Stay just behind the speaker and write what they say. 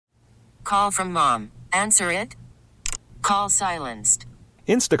call from mom. Answer it. Call silenced.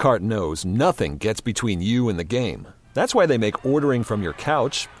 Instacart knows nothing gets between you and the game. That's why they make ordering from your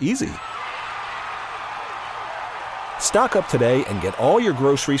couch easy. Stock up today and get all your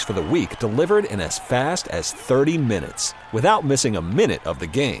groceries for the week delivered in as fast as 30 minutes without missing a minute of the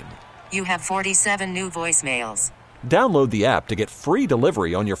game. You have 47 new voicemails. Download the app to get free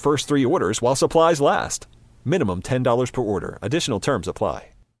delivery on your first 3 orders while supplies last. Minimum $10 per order. Additional terms apply.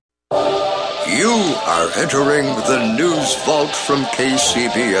 You are entering the NewsVault from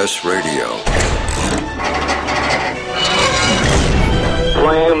KCBS Radio.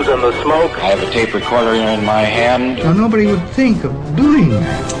 Flames and the smoke. I have a tape recorder in my hand. Now, nobody would think of doing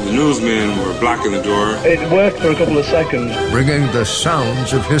that. The newsmen were blocking the door. It worked for a couple of seconds. Bringing the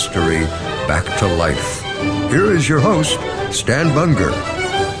sounds of history back to life. Here is your host, Stan Bunger.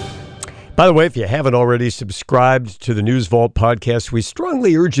 By the way, if you haven't already subscribed to the NewsVault podcast, we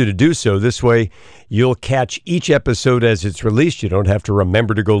strongly urge you to do so. This way, you'll catch each episode as it's released. You don't have to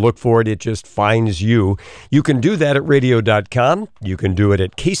remember to go look for it. It just finds you. You can do that at radio.com. You can do it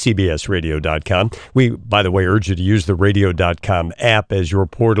at KCBSradio.com. We, by the way, urge you to use the radio.com app as your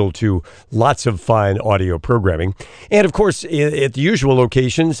portal to lots of fine audio programming. And, of course, at the usual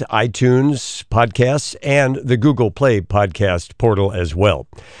locations, iTunes, podcasts, and the Google Play podcast portal as well.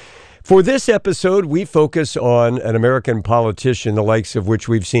 For this episode, we focus on an American politician, the likes of which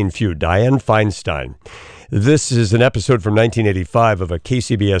we've seen few, Dianne Feinstein. This is an episode from 1985 of a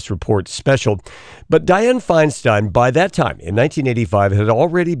KCBS Reports special. But Dianne Feinstein, by that time, in 1985, had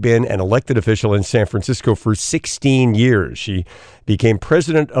already been an elected official in San Francisco for 16 years. She became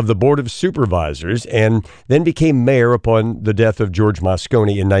president of the Board of Supervisors and then became mayor upon the death of George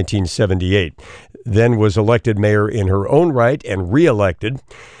Moscone in 1978. Then was elected mayor in her own right and reelected.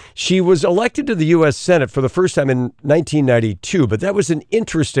 She was elected to the U.S. Senate for the first time in 1992, but that was an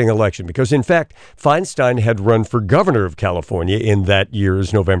interesting election because, in fact, Feinstein had run for governor of California in that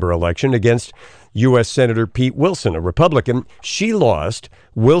year's November election against U.S. Senator Pete Wilson, a Republican. She lost.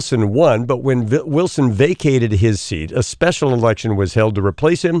 Wilson won, but when Wilson vacated his seat, a special election was held to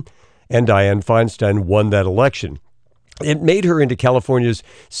replace him, and Dianne Feinstein won that election. It made her into California's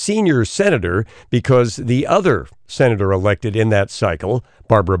senior senator because the other senator elected in that cycle,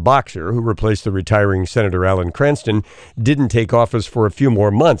 Barbara Boxer, who replaced the retiring Senator Alan Cranston, didn't take office for a few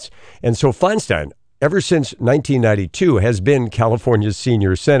more months. And so Feinstein, ever since 1992, has been California's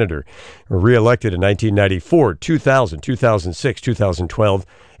senior senator, reelected in 1994, 2000, 2006, 2012,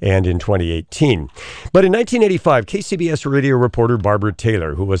 and in 2018. But in 1985, KCBS radio reporter Barbara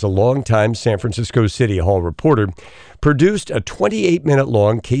Taylor, who was a longtime San Francisco City Hall reporter, produced a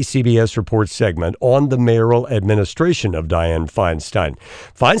 28-minute-long KCBS Reports segment on the mayoral administration of Dianne Feinstein.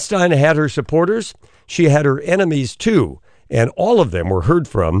 Feinstein had her supporters. She had her enemies, too. And all of them were heard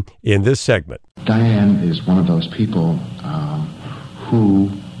from in this segment. Dianne is one of those people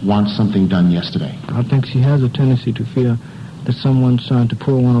who wants something done yesterday. I think she has a tendency to feel that someone's trying to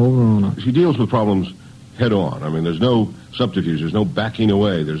pull one over on her. She deals with problems head on. I mean, there's no subterfuge. There's no backing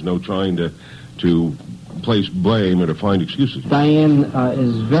away. There's no trying to place blame or to find excuses. Dianne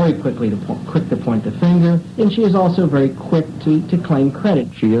is very quick to point the finger, and she is also very quick to claim credit.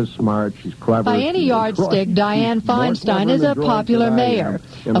 She is smart, she's clever. By any yardstick, Dianne Feinstein is a popular mayor.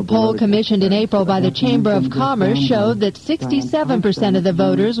 A poll commissioned in April by the Chamber of Commerce showed that 67% of the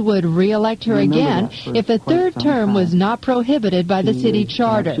voters would re-elect her again if a third term was not prohibited by the city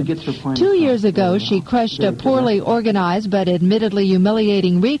charter. 2 years ago, she crushed a poorly organized but admittedly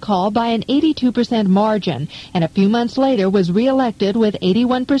humiliating recall by an 82% margin, and a few months later was reelected with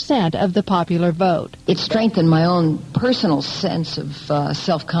 81% of the popular vote. It strengthened my own personal sense of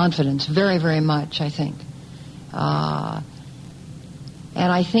self-confidence very, very much, I think.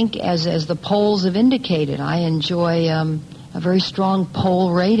 And I think, as the polls have indicated, I enjoy a very strong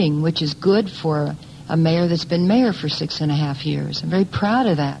poll rating, which is good for a mayor that's been mayor for 6.5 years. I'm very proud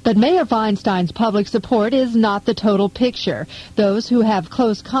of that. But Mayor Feinstein's public support is not the total picture. Those who have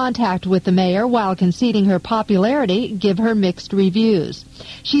close contact with the mayor while conceding her popularity give her mixed reviews.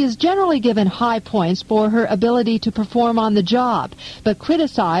 She is generally given high points for her ability to perform on the job, but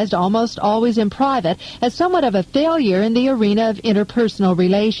criticized almost always in private as somewhat of a failure in the arena of interpersonal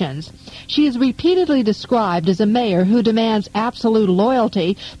relations. She is repeatedly described as a mayor who demands absolute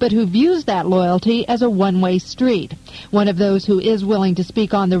loyalty, but who views that loyalty as a one-way street. One of those who is willing to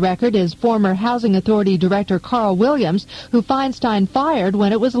speak on the record is former Housing Authority Director Carl Williams, who Feinstein fired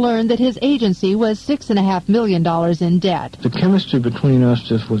when it was learned that his agency was $6.5 million in debt. The chemistry between us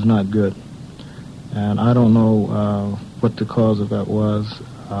just was not good, and I don't know what the cause of that was.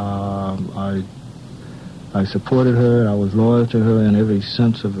 I supported her. I was loyal to her in every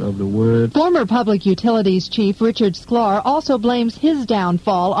sense of the word. Former Public Utilities Chief Richard Sklar also blames his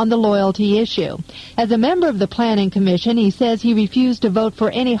downfall on the loyalty issue. As a member of the Planning Commission, he says he refused to vote for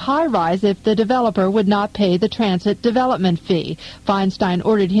any high-rise if the developer would not pay the transit development fee. Feinstein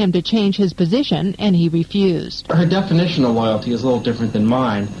ordered him to change his position, and he refused. Her definition of loyalty is a little different than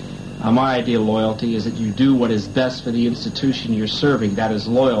mine. My idea of loyalty is that you do what is best for the institution you're serving. That is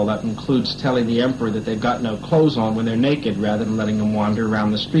loyal. That includes telling the emperor that they've got no clothes on when they're naked rather than letting them wander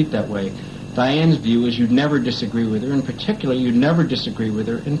around the street that way. Dianne's view is you'd never disagree with her. In particular, you'd never disagree with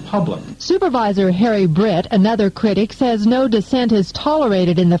her in public. Supervisor Harry Britt, another critic, says no dissent is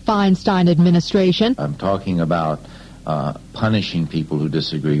tolerated in the Feinstein administration. I'm talking about punishing people who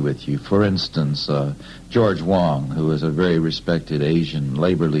disagree with you. For instance, George Wong, who is a very respected Asian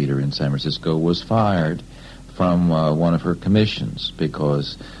labor leader in San Francisco, was fired from one of her commissions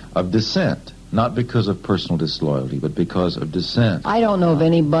because of dissent. Not because of personal disloyalty, but because of dissent. I don't know of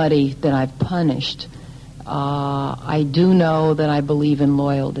anybody that I've punished. I do know that I believe in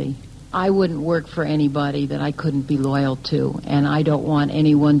loyalty. I wouldn't work for anybody that I couldn't be loyal to, and I don't want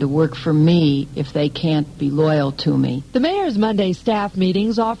anyone to work for me if they can't be loyal to me. The mayor's Monday staff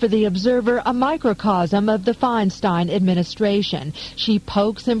meetings offer the observer a microcosm of the Feinstein administration. She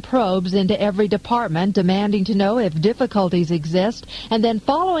pokes and probes into every department, demanding to know if difficulties exist, and then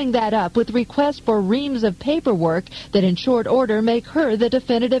following that up with requests for reams of paperwork that in short order make her the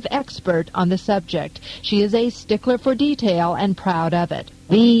definitive expert on the subject. She is a stickler for detail and proud of it.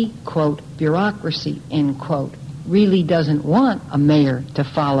 The, quote, bureaucracy, end quote, really doesn't want a mayor to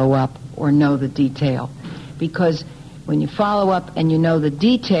follow up or know the detail. Because when you follow up and you know the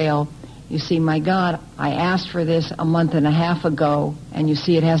detail, you see, my God, I asked for this a month and a half ago, and you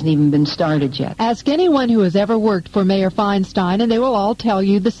see it hasn't even been started yet. Ask anyone who has ever worked for Mayor Feinstein, and they will all tell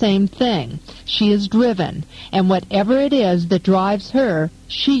you the same thing. She is driven, and whatever it is that drives her,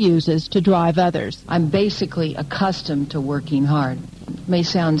 she uses to drive others. I'm basically accustomed to working hard. It may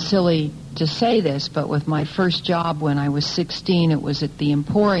sound silly to say this, but with my first job when I was 16, it was at the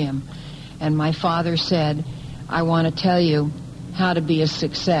Emporium, and my father said, I want to tell you how to be a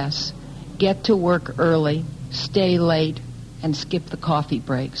success. Get to work early, stay late, and skip the coffee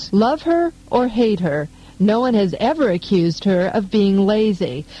breaks. Love her or hate her, no one has ever accused her of being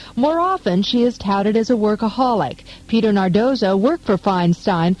lazy. More often, she is touted as a workaholic. Peter Nardoza worked for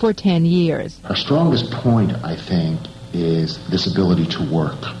Feinstein for 10 years. Her strongest point, I think, is this ability to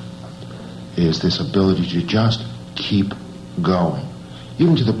work, is this ability to just keep going,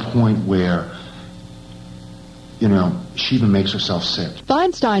 even to the point where, she even makes herself sick.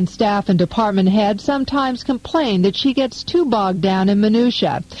 Feinstein staff and department heads sometimes complain that she gets too bogged down in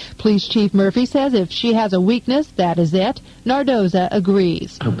minutia. Police Chief Murphy says if she has a weakness, that is it. Nardoza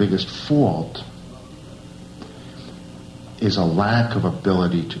agrees. Her biggest fault is a lack of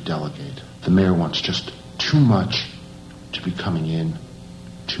ability to delegate. The mayor wants just too much to be coming in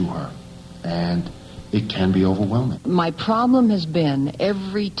to her, and it can be overwhelming. My problem has been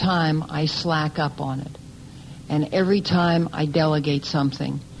every time I slack up on it, and every time I delegate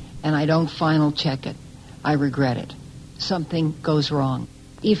something and I don't final check it, I regret it. Something goes wrong.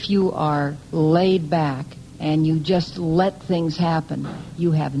 If you are laid back and you just let things happen,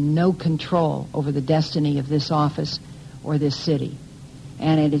 you have no control over the destiny of this office or this city.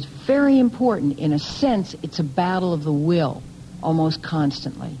 And it is very important. In a sense, it's a battle of the will. Almost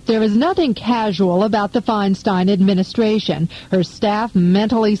constantly. There is nothing casual about the Feinstein administration. Her staff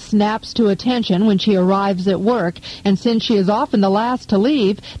mentally snaps to attention when she arrives at work, and since she is often the last to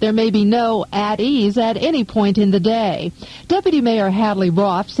leave, there may be no at ease at any point in the day. Deputy Mayor Hadley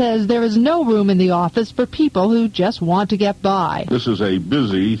Roth says there is no room in the office for people who just want to get by. This is a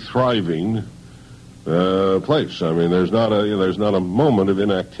busy, thriving place. I mean, there's not a moment of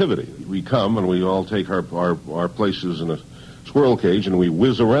inactivity. We come and we all take our places in a squirrel cage and we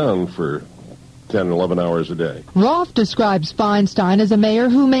whiz around for 10, 11 hours a day. Roth describes Feinstein as a mayor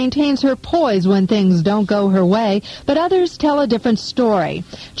who maintains her poise when things don't go her way, but others tell a different story.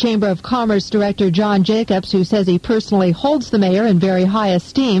 Chamber of Commerce Director John Jacobs, who says he personally holds the mayor in very high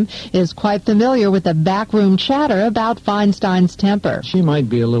esteem, is quite familiar with the backroom chatter about Feinstein's temper. She might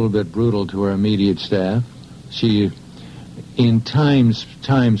be a little bit brutal to her immediate staff. She, in times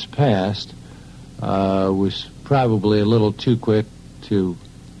past, was probably a little too quick to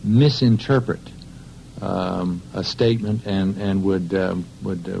misinterpret a statement and would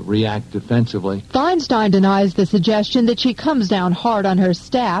react defensively. Feinstein denies the suggestion that she comes down hard on her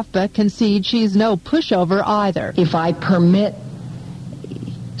staff, but concedes she's no pushover either. If I permit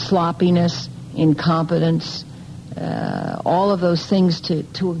sloppiness, incompetence, all of those things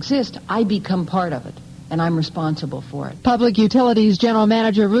to exist, I become part of it. and I'm responsible for it. Public Utilities General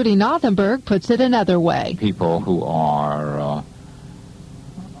Manager Rudy Nothenberg puts it another way. People who are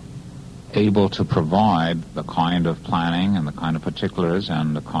able to provide the kind of planning and the kind of particulars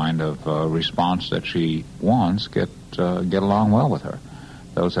and the kind of response that she wants get along well with her.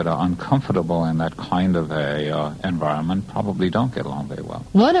 Those that are uncomfortable in that kind of a environment probably don't get along very well.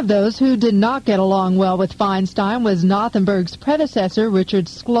 One of those who did not get along well with Feinstein was Nothenberg's predecessor, Richard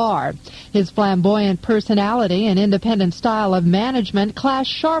Sklar. His flamboyant personality and independent style of management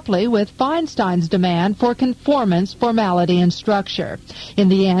clashed sharply with Feinstein's demand for conformance, formality, and structure. In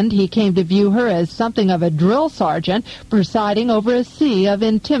the end, he came to view her as something of a drill sergeant presiding over a sea of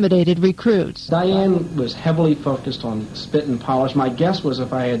intimidated recruits. Dianne was heavily focused on spit and polish. My guess was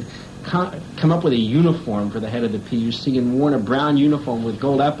if I had come up with a uniform for the head of the PUC and worn a brown uniform with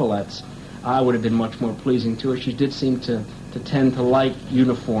gold epaulets, I would have been much more pleasing to her. She did seem to tend to like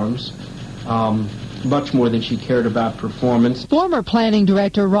uniforms much more than she cared about performance. Former planning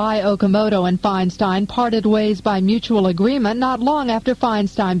director Rai Okamoto and Feinstein parted ways by mutual agreement not long after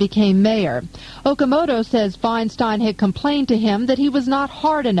Feinstein became mayor. Okamoto says Feinstein had complained to him that he was not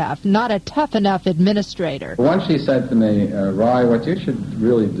hard enough, not a tough enough administrator. Once she said to me, Rai, what you should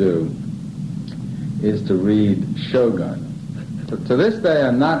really do is to read Shogun. To this day,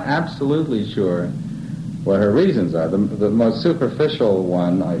 I'm not absolutely sure what her reasons are. The most superficial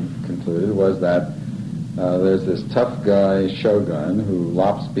one, I concluded, was that there's this tough guy, Shogun, who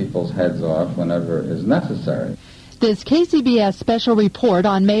lops people's heads off whenever is necessary. This KCBS special report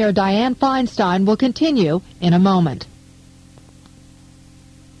on Mayor Dianne Feinstein will continue in a moment.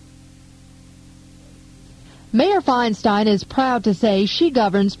 Mayor Feinstein is proud to say she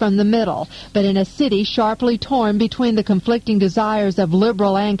governs from the middle, but in a city sharply torn between the conflicting desires of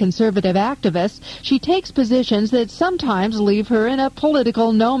liberal and conservative activists, she takes positions that sometimes leave her in a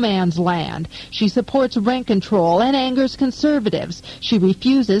political no-man's land. She supports rent control and angers conservatives. She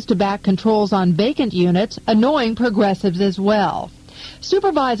refuses to back controls on vacant units, annoying progressives as well.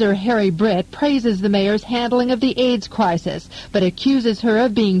 Supervisor Harry Britt praises the mayor's handling of the AIDS crisis, but accuses her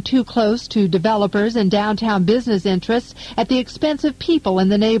of being too close to developers and downtown business interests at the expense of people in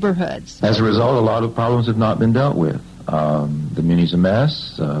the neighborhoods. As a result, a lot of problems have not been dealt with. The muni's a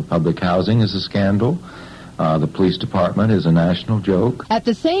mess. Public housing is a scandal. The police department is a national joke. At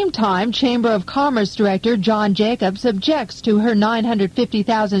the same time, Chamber of Commerce Director John Jacobs objects to her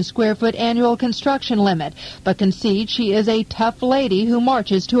 950,000 square foot annual construction limit, but concedes she is a tough lady who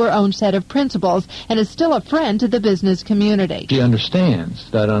marches to her own set of principles and is still a friend to the business community. She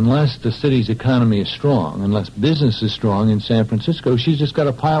understands that unless the city's economy is strong, unless business is strong in San Francisco, she's just got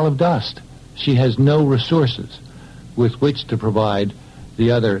a pile of dust. She has no resources with which to provide the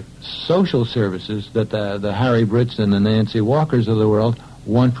other social services that the Harry Britts and the Nancy Walkers of the world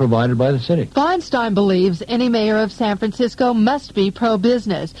want provided by the city. Feinstein believes any mayor of San Francisco must be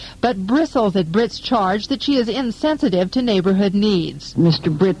pro-business, but bristles at Britt's charge that she is insensitive to neighborhood needs.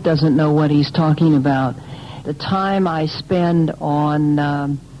 Mr. Britt doesn't know what he's talking about. The time I spend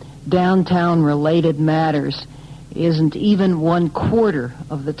on downtown-related matters isn't even 1/4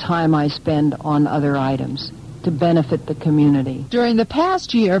 of the time I spend on other items to benefit the community. During the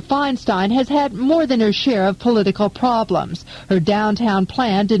past year, Feinstein has had more than her share of political problems. Her downtown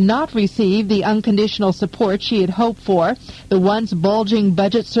plan did not receive the unconditional support she had hoped for. The once bulging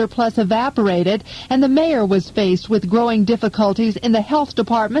budget surplus evaporated, and the mayor was faced with growing difficulties in the health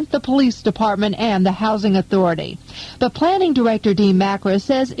department, the police department, and the housing authority. But planning director Dee Macra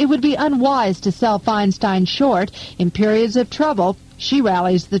says it would be unwise to sell Feinstein short. In periods of trouble, she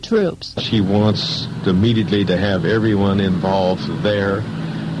rallies the troops. She wants immediately to have everyone involved there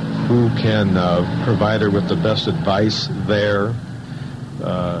who can provide her with the best advice there.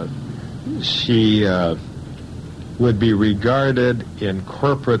 She would be regarded in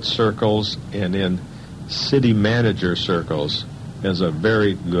corporate circles and in city manager circles as a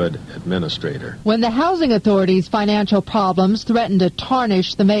very good administrator. When the housing authority's financial problems threatened to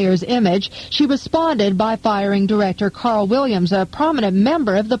tarnish the mayor's image, she responded by firing Director Carl Williams, a prominent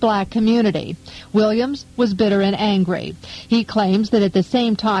member of the black community. Williams was bitter and angry. He claims that at the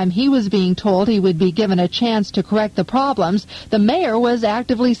same time he was being told he would be given a chance to correct the problems, the mayor was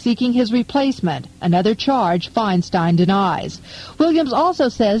actively seeking his replacement, another charge Feinstein denies. Williams also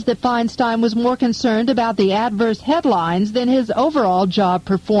says that Feinstein was more concerned about the adverse headlines than his overall job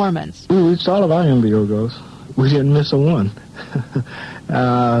performance. We reached all of our MBO We didn't miss a one.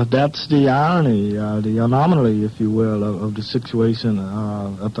 That's the irony, the anomaly, if you will, of the situation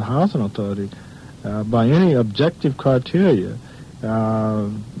at the housing authority. By any objective criteria,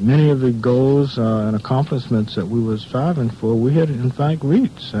 many of the goals and accomplishments that we were striving for, we had in fact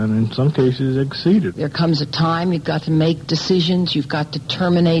reached, and in some cases exceeded. There comes a time you've got to make decisions. You've got to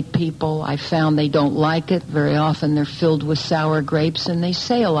terminate people. I found they don't like it. Very often they're filled with sour grapes, and they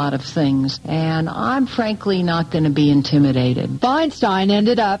say a lot of things. And I'm frankly not going to be intimidated. Feinstein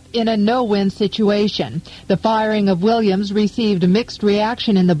ended up in a no-win situation. The firing of Williams received mixed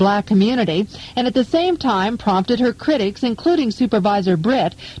reaction in the black community, and at the same time prompted her critics, including Supervisor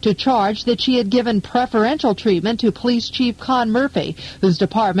Britt, to charge that she had given preferential treatment to Police Chief Con Murphy, whose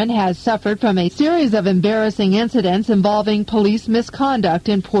department has suffered from a series of embarrassing incidents involving police misconduct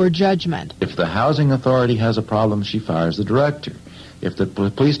and poor judgment. If the housing authority has a problem, she fires the director. If the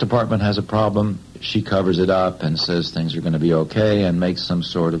police department has a problem, she covers it up and says things are going to be okay and makes some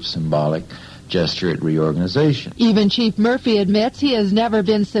sort of symbolic gesture at reorganization. Even Chief Murphy admits he has never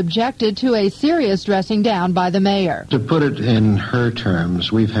been subjected to a serious dressing down by the mayor. To put it in her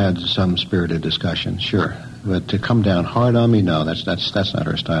terms, we've had some spirited discussion, sure. But to come down hard on me, no, that's not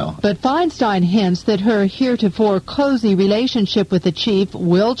her style. But Feinstein hints that her heretofore cozy relationship with the chief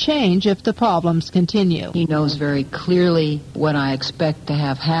will change if the problems continue. He knows very clearly what I expect to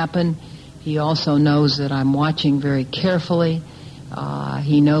have happen. He also knows that I'm watching very carefully.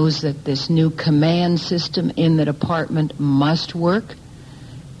 He knows that this new command system in the department must work,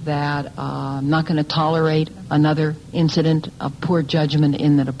 that I'm not going to tolerate another incident of poor judgment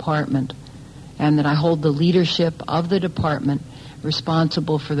in the department, and that I hold the leadership of the department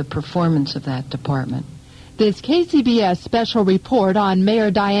responsible for the performance of that department. This KCBS special report on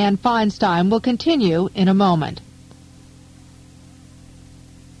Mayor Dianne Feinstein will continue in a moment.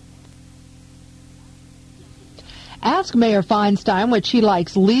 Ask Mayor Feinstein what she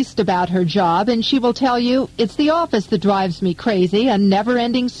likes least about her job, and she will tell you, it's the office that drives me crazy, a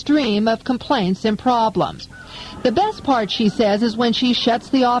never-ending stream of complaints and problems. The best part, she says, is when she shuts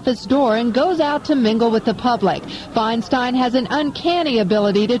the office door and goes out to mingle with the public. Feinstein has an uncanny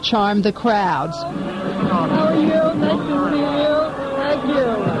ability to charm the crowds. How are you? Nice to see you. Thank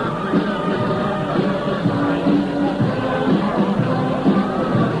you.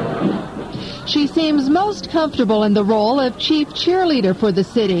 She seems most comfortable in the role of chief cheerleader for the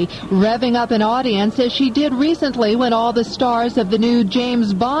city, revving up an audience as she did recently when all the stars of the new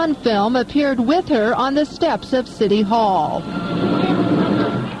James Bond film appeared with her on the steps of City Hall.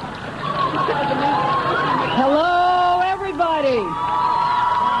 Hello, everybody.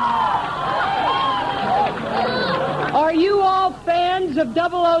 Are you all fans of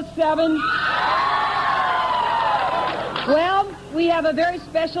 007? Well, we have a very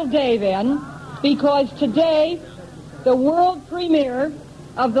special day then, because today, the world premiere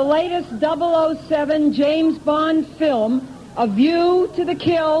of the latest 007 James Bond film, A View to the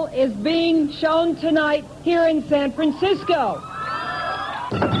Kill, is being shown tonight here in San Francisco.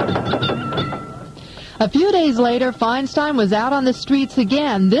 A few days later, Feinstein was out on the streets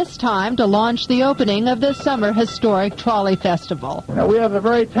again, this time to launch the opening of the Summer Historic Trolley Festival. Now, we have a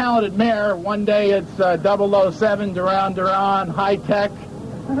very talented mayor. One day it's 007, Duran Duran, high-tech,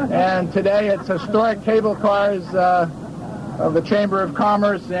 and today it's historic cable cars of the Chamber of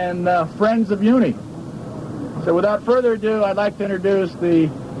Commerce and Friends of Uni. So without further ado, I'd like to introduce the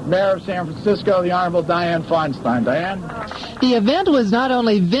Mayor of San Francisco, the Honorable Dianne Feinstein. Dianne? The event was not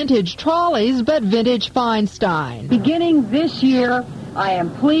only vintage trolleys, but vintage Feinstein. Beginning this year, I am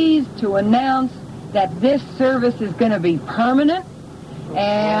pleased to announce that this service is going to be permanent,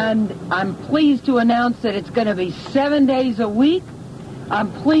 and I'm pleased to announce that it's going to be 7 days a week.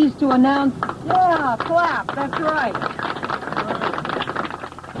 I'm pleased to announce, yeah, clap, that's right.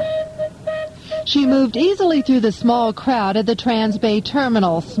 She moved easily through the small crowd at the Transbay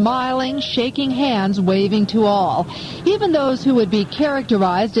Terminal, smiling, shaking hands, waving to all. Even those who would be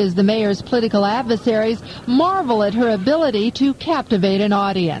characterized as the mayor's political adversaries marvel at her ability to captivate an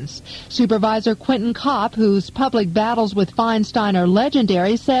audience. Supervisor Quentin Kopp, whose public battles with Feinstein are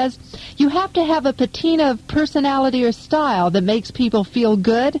legendary, says, "You have to have a patina of personality or style that makes people feel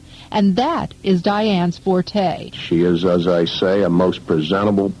good, and that is Dianne's forte." She is, as I say, a most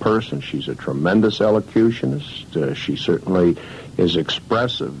presentable person. She's a tremendous elocutionist. She certainly is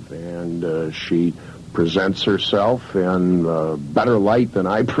expressive, and she presents herself in a better light than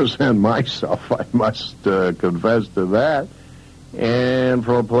I present myself. I must confess to that. And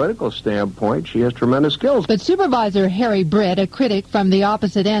from a political standpoint, she has tremendous skills. But Supervisor Harry Britt, a critic from the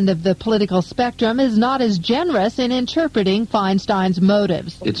opposite end of the political spectrum, is not as generous in interpreting Feinstein's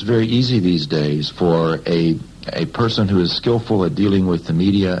motives. It's very easy these days for a person who is skillful at dealing with the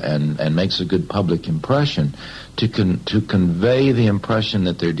media and makes a good public impression to convey the impression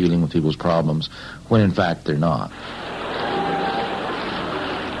that they're dealing with people's problems when in fact they're not.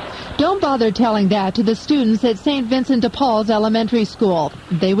 Don't bother telling that to the students at St. Vincent de Paul's Elementary School.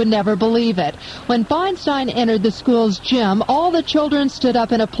 They would never believe it. When Feinstein entered the school's gym, all the children stood up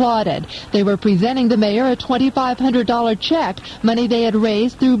and applauded. They were presenting the mayor a $2,500 check, money they had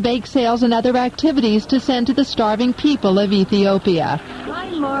raised through bake sales and other activities to send to the starving people of Ethiopia. Hi,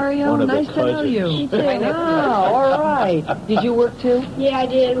 Mario. Nice to know you. You too. Oh, all right. Did you work too? Yeah, I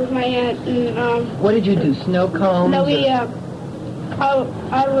did with my aunt. And, What did you do? Snow cones? No,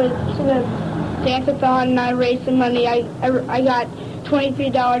 I was to the dance-a-thon and I raised some money. I got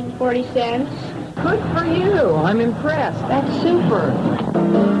 $23.40. Good for you. I'm impressed. That's super.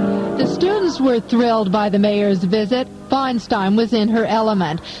 The students were thrilled by the mayor's visit. Feinstein was in her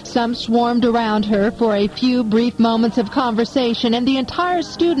element. Some swarmed around her for a few brief moments of conversation, and the entire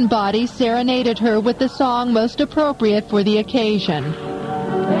student body serenaded her with the song most appropriate for the occasion.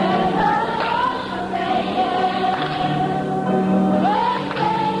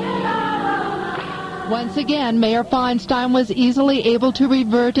 Once again, Mayor Feinstein was easily able to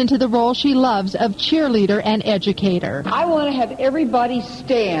revert into the role she loves of cheerleader and educator. I want to have everybody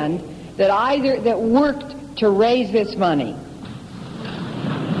stand that worked to raise this money.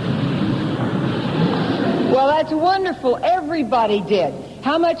 Well, that's wonderful. Everybody did.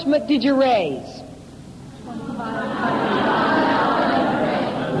 How much did you raise? All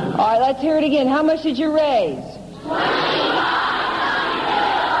right, let's hear it again. How much did you raise?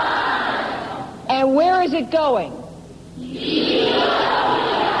 And where is it going?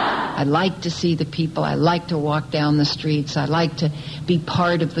 I like to see the people. I like to walk down the streets. I like to be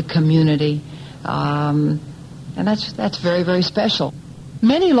part of the community. And that's very, very special.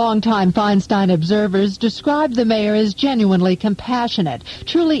 Many longtime Feinstein observers described the mayor as genuinely compassionate,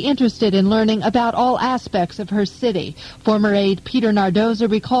 truly interested in learning about all aspects of her city. Former aide Peter Nardoza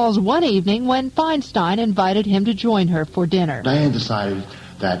recalls one evening when Feinstein invited him to join her for dinner. Dianne decided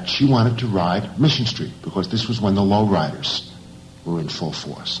that she wanted to ride Mission Street because this was when the lowriders were in full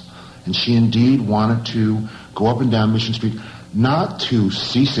force. And she indeed wanted to go up and down Mission Street, not to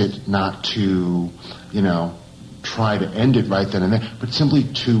cease it, not to, try to end it right then and there, but simply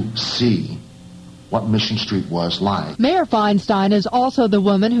to see what Mission Street was like. Mayor Feinstein is also the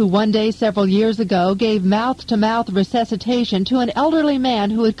woman who one day several years ago gave mouth-to-mouth resuscitation to an elderly man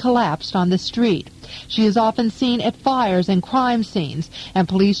who had collapsed on the street. She is often seen at fires and crime scenes, and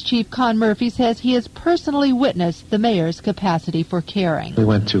Police Chief Con Murphy says he has personally witnessed the mayor's capacity for caring. We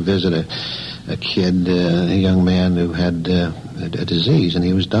went to visit a kid, a young man who had a disease, and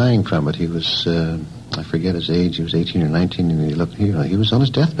he was dying from it. He was, I forget his age, he was 18 or 19, and he was on his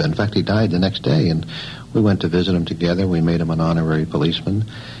deathbed. In fact, he died the next day, and we went to visit him together. We made him an honorary policeman,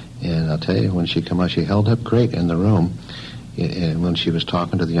 and I'll tell you, when she came out, she held up great in the room. And when she was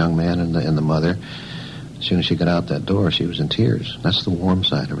talking to the young man and the mother, as soon as she got out that door, she was in tears. That's the warm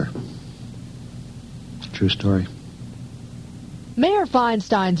side of her. True story. Mayor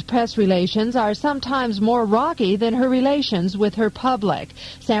Feinstein's press relations are sometimes more rocky than her relations with her public.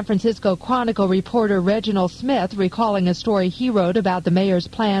 San Francisco Chronicle reporter Reginald Smith, recalling a story he wrote about the mayor's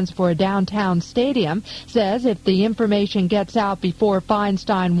plans for a downtown stadium, says if the information gets out before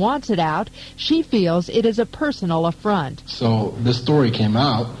Feinstein wants it out, she feels it is a personal affront. So this story came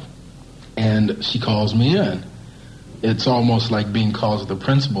out, and she calls me in. It's almost like being called to the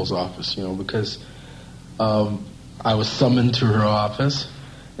principal's office, because I was summoned to her office,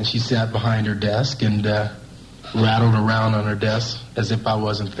 and she sat behind her desk and rattled around on her desk as if I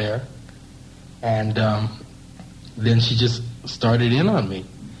wasn't there. And then she just started in on me.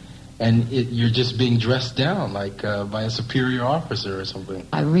 And you're just being dressed down like by a superior officer or something.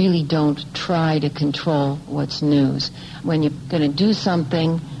 I really don't try to control what's news. When you're going to do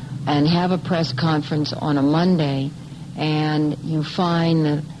something and have a press conference on a Monday and you find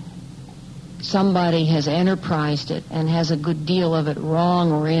that somebody has enterprised it and has a good deal of it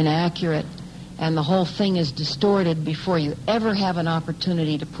wrong or inaccurate, and the whole thing is distorted before you ever have an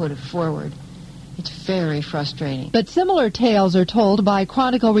opportunity to put it forward, it's very frustrating. But similar tales are told by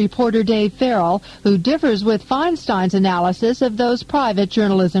Chronicle reporter Dave Farrell, who differs with Feinstein's analysis of those private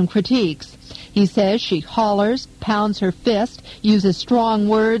journalism critiques. He says she hollers, pounds her fist, uses strong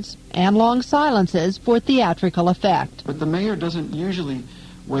words and long silences for theatrical effect. But the mayor doesn't usually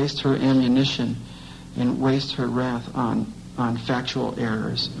waste her ammunition and waste her wrath on factual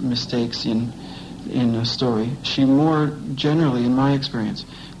errors, mistakes in a story. She more generally, in my experience,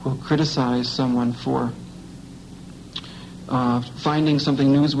 will criticize someone for finding something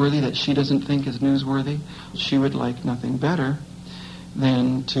newsworthy that she doesn't think is newsworthy. She would like nothing better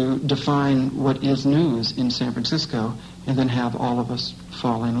than to define what is news in San Francisco and then have all of us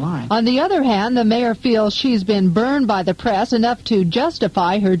fall in line. On the other hand, the mayor feels she's been burned by the press enough to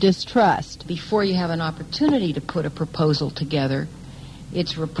justify her distrust. Before you have an opportunity to put a proposal together,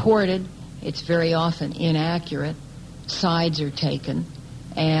 it's reported, it's very often inaccurate, sides are taken,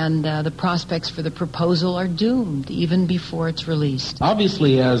 and the prospects for the proposal are doomed even before it's released.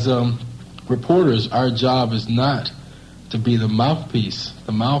 Obviously, as reporters, our job is not to be the mouthpiece,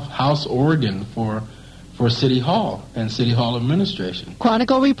 the house organ for City Hall and City Hall administration.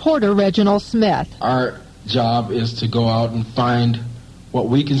 Chronicle reporter Reginald Smith. Our job is to go out and find what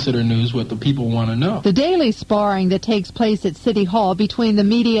we consider news, what the people want to know. The daily sparring that takes place at City Hall between the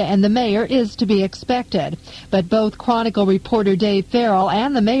media and the mayor is to be expected. But both Chronicle reporter Dave Farrell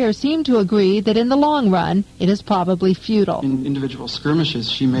and the mayor seem to agree that in the long run, it is probably futile. In individual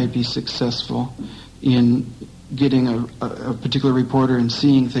skirmishes, she may be successful in getting a particular reporter and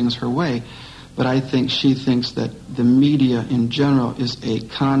seeing things her way. But I think she thinks that the media in general is a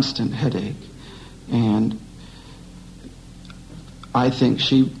constant headache. And I think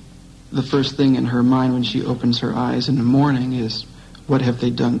the first thing in her mind when she opens her eyes in the morning is, what have they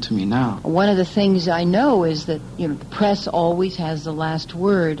done to me now? One of the things I know is that, the press always has the last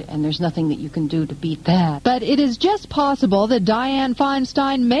word, and there's nothing that you can do to beat that. But it is just possible that Dianne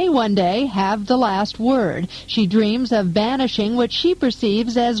Feinstein may one day have the last word. She dreams of banishing what she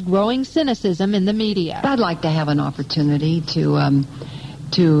perceives as growing cynicism in the media. I'd like to have an opportunity to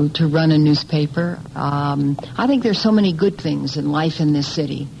run a newspaper. I think there's so many good things in life in this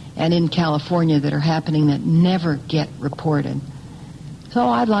city and in California that are happening that never get reported. So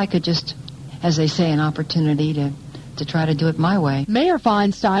I'd like as they say, an opportunity to try to do it my way. Mayor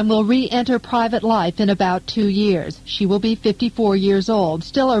Feinstein will re-enter private life in about 2 years. She will be 54 years old,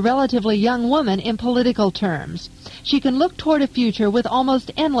 still a relatively young woman in political terms. She can look toward a future with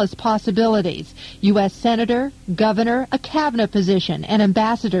almost endless possibilities. U.S. Senator, governor, a cabinet position, an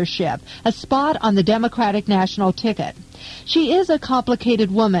ambassadorship, a spot on the Democratic national ticket. She is a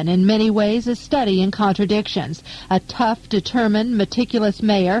complicated woman, in many ways a study in contradictions. A tough, determined, meticulous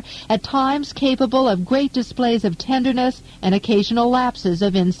mayor, at times capable of great displays of tenderness and occasional lapses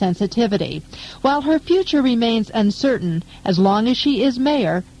of insensitivity. While her future remains uncertain, as long as she is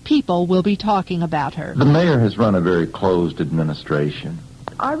mayor, people will be talking about her. The mayor has run a very closed administration.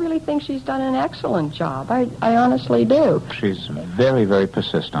 I really think she's done an excellent job. I honestly do. She's very, very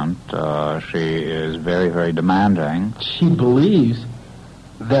persistent. She is very, very demanding. She believes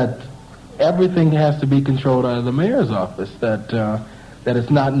that everything has to be controlled out of the mayor's office, that it's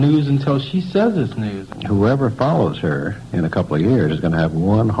not news until she says it's news. Whoever follows her in a couple of years is going to have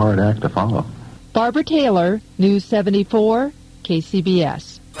one hard act to follow. Barbara Taylor, News 74,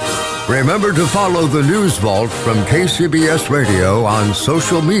 KCBS. Remember to follow the NewsVault from KCBS Radio on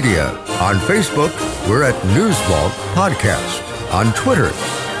social media. On Facebook, we're at NewsVault Podcast. On Twitter,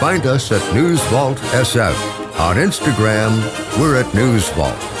 find us at NewsVault SF. On Instagram, we're at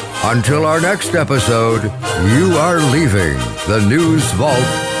NewsVault. Until our next episode, you are leaving the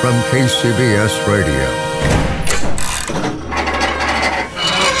NewsVault from KCBS Radio.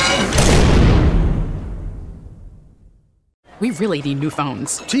 We really need new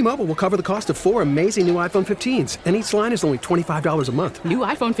phones. T-Mobile will cover the cost of 4 amazing new iPhone 15s, and each line is only $25 a month. New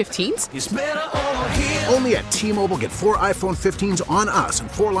iPhone 15s? It's better over here. Only at T-Mobile, get 4 iPhone 15s on us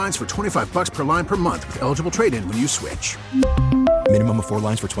and 4 lines for $25 per line per month with eligible trade-in when you switch. Minimum of 4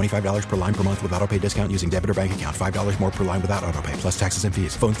 lines for $25 per line per month with autopay discount using debit or bank account. $5 more per line without autopay, plus taxes and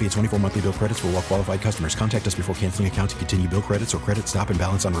fees. Phone fee at 24 monthly bill credits for well-qualified customers. Contact us before canceling account to continue bill credits or credit stop and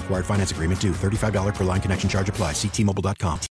balance on required finance agreement due. $35 per line connection charge applies. See T-Mobile.com.